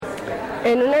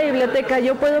En una biblioteca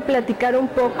yo puedo platicar un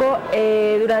poco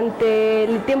durante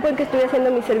el tiempo en que estuve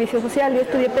haciendo mi servicio social. Yo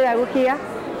estudié pedagogía,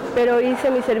 pero hice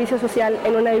mi servicio social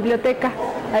en una biblioteca.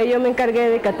 Ahí yo me encargué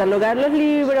de catalogar los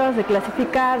libros, de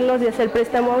clasificarlos, de hacer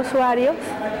préstamo a usuarios,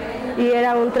 y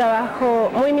era un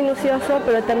trabajo muy minucioso,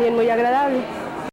 pero también muy agradable.